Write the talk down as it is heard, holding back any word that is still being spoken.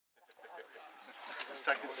It's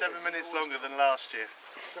taken 7 minutes longer than last year.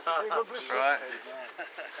 Right.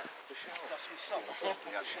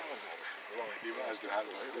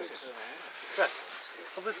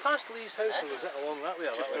 Have we passed Lee's house or was it along that way?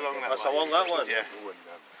 Just along that That's way. along that one? Yeah.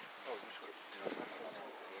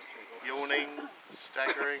 Yawning,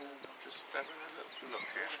 staggering, just having a look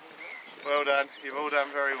here. Well done, you've all done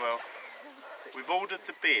very well. We've ordered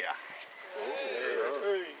the beer.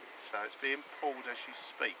 So it's being pulled as you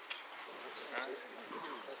speak.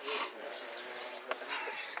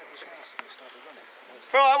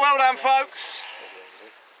 Right, well done folks.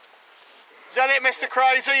 Is that it, Mr.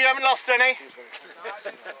 Crazy? You haven't lost any?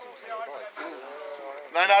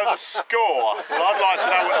 They know the score. Well, I'd like to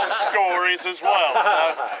know what the score is as well.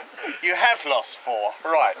 So you have lost 4.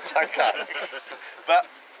 Right, okay. But,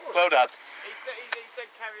 well done. He said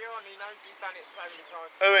carry on, he knows he's done it so many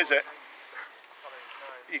times. Who is it?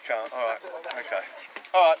 You can't, alright, okay.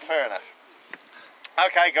 Alright, fair enough.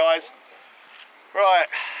 Okay guys, right.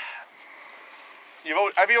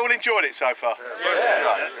 Have you all enjoyed it so far?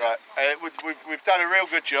 Yeah. Right. We've done a real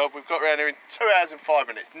good job. We've got around here in 2 hours and 5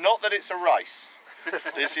 minutes. Not that it's a race.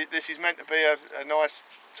 This is meant to be a nice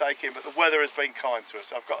take-in, but the weather has been kind to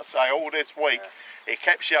us. I've got to say, all this week, it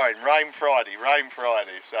kept showing rain Friday.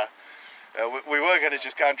 So we were going to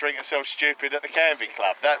just go and drink ourselves stupid at the Canvey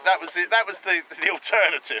Club. That was the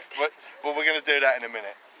alternative, but we're going to do that in a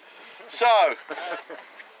minute. So,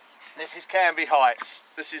 this is Canvey Heights.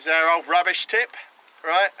 This is our old rubbish tip,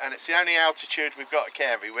 right? And it's the only altitude we've got at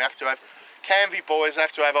Canvey. We have to have, Canvey boys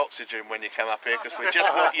have to have oxygen when you come up here because we're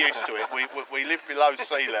just not used to it. We live below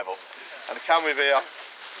sea level. And to come with here,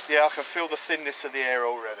 yeah, I can feel the thinness of the air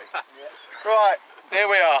already. Right, there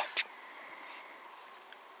we are.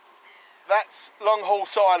 That's Long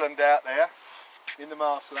Horse Island out there in the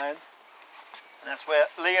marshland. And that's where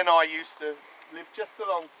Lee and I used to live, just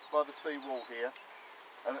along by the sea wall here.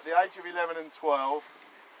 And at the age of 11 and 12,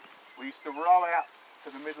 we used to row out to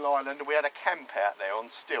the middle island and we had a camp out there on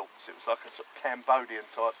stilts. It was like a sort of Cambodian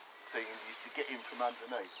type thing and you used to get in from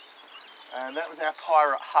underneath. And that was our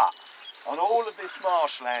pirate hut. On all of this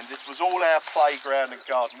marshland, this was all our playground and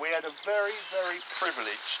garden. We had a very, very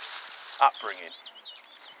privileged upbringing.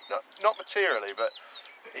 Not materially, but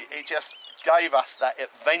it just gave us that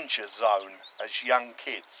adventure zone as young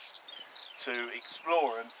kids to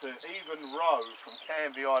explore and to even row from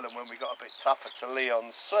Canvey Island when we got a bit tougher to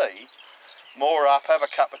Leon Sea, moor up, have a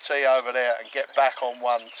cup of tea over there and get back on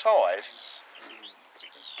one tide,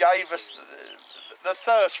 gave us the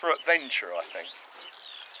thirst for adventure, I think.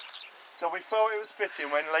 So we felt it was fitting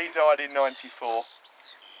when Lee died in '94.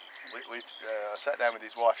 I sat down with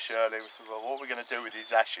his wife Shirley and we said, well, what are we going to do with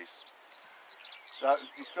his ashes? So it was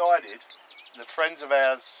decided that friends of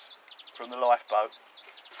ours from the lifeboat,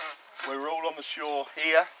 we were all on the shore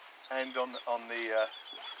here and on the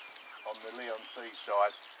Leon Sea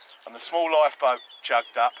side, and the small lifeboat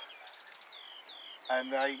chugged up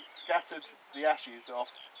and they scattered the ashes off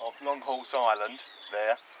Long Horse Island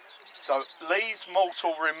there. So Lee's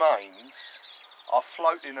mortal remains are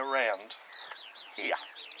floating around here.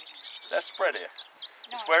 They're spread here.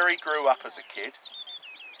 It's where he grew up as a kid,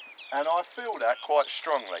 and I feel that quite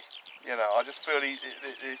strongly. You know, I just feel the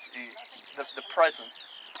presence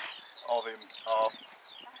of him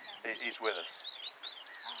is with us.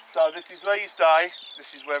 So this is Lee's day.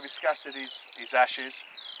 This is where we scattered his ashes.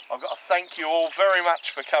 I've got to thank you all very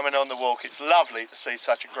much for coming on the walk. It's lovely to see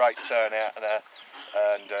such a great turnout and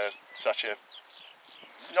such a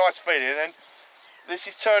nice feeling. And this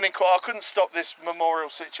is turning quite. I couldn't stop this memorial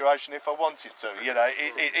situation if I wanted to. You know,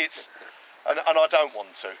 it's and I don't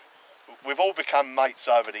want to. We've all become mates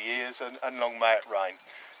over the years, and long may it rain.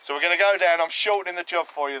 So we're going to go down. I'm shortening the job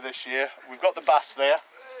for you this year. We've got the bus there,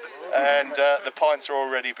 and the pints are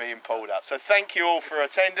already being pulled up. So thank you all for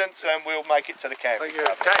attendance, and we'll make it to the Canvey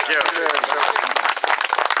Club. Thank you.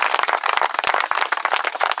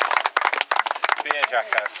 Be here,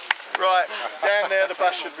 Jacko. Right, down there the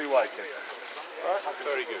bus should be waiting. Right.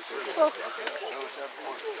 Very good. There.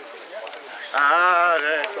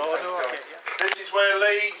 This is where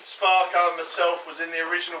Lee, Sparko and myself was in the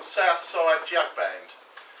original Southside Jug Band.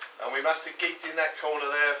 And we must have geeked in that corner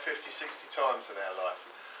there 50, 60 times in our life.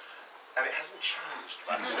 And it hasn't changed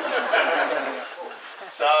much since.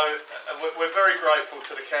 So we're very grateful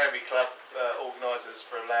to the Canvey Club organisers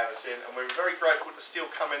for allowing us in, and we're very grateful to still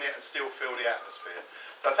come in here and still feel the atmosphere.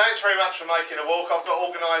 So thanks very much for making a walk. I've got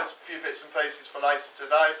organised a few bits and pieces for later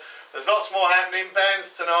today. There's lots more happening,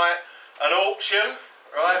 bands tonight, an auction,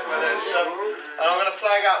 right, where there's and I'm going to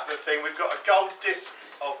flag up the thing. We've got a gold disc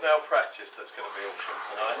of malpractice that's going to be auctioned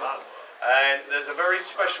tonight. And there's a very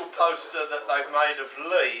special poster that they've made of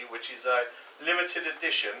Lee, which is a limited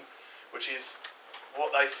edition, which is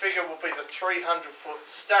what they figure will be the 300-foot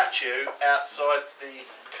statue outside the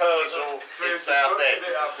Kersal in Southend.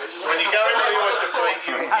 When you go into the Oyster Fleet,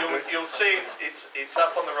 you'll see it's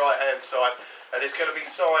up on the right-hand side, and it's going to be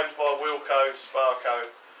signed by Wilco, Sparko,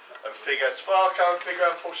 and Figure. Sparko and Figure,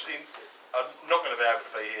 unfortunately, are not going to be able to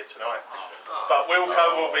be here tonight, but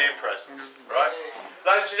Wilco will be in presence, right?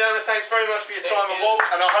 Ladies and gentlemen, thanks very much for your time and walk,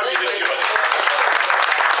 and I hope you enjoyed it.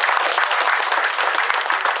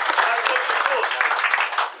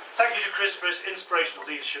 Thank you to Chris for his inspirational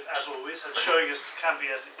leadership as always and showing us Canvey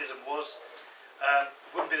as it is and was.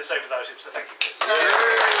 Wouldn't be the same without him, so thank you, Chris. Enjoy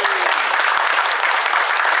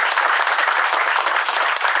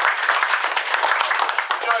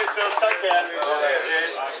yourselves, take care.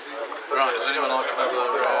 Right, does anyone like another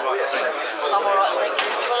thing? I'm alright, thank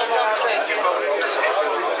you. Do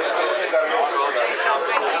you want another drink?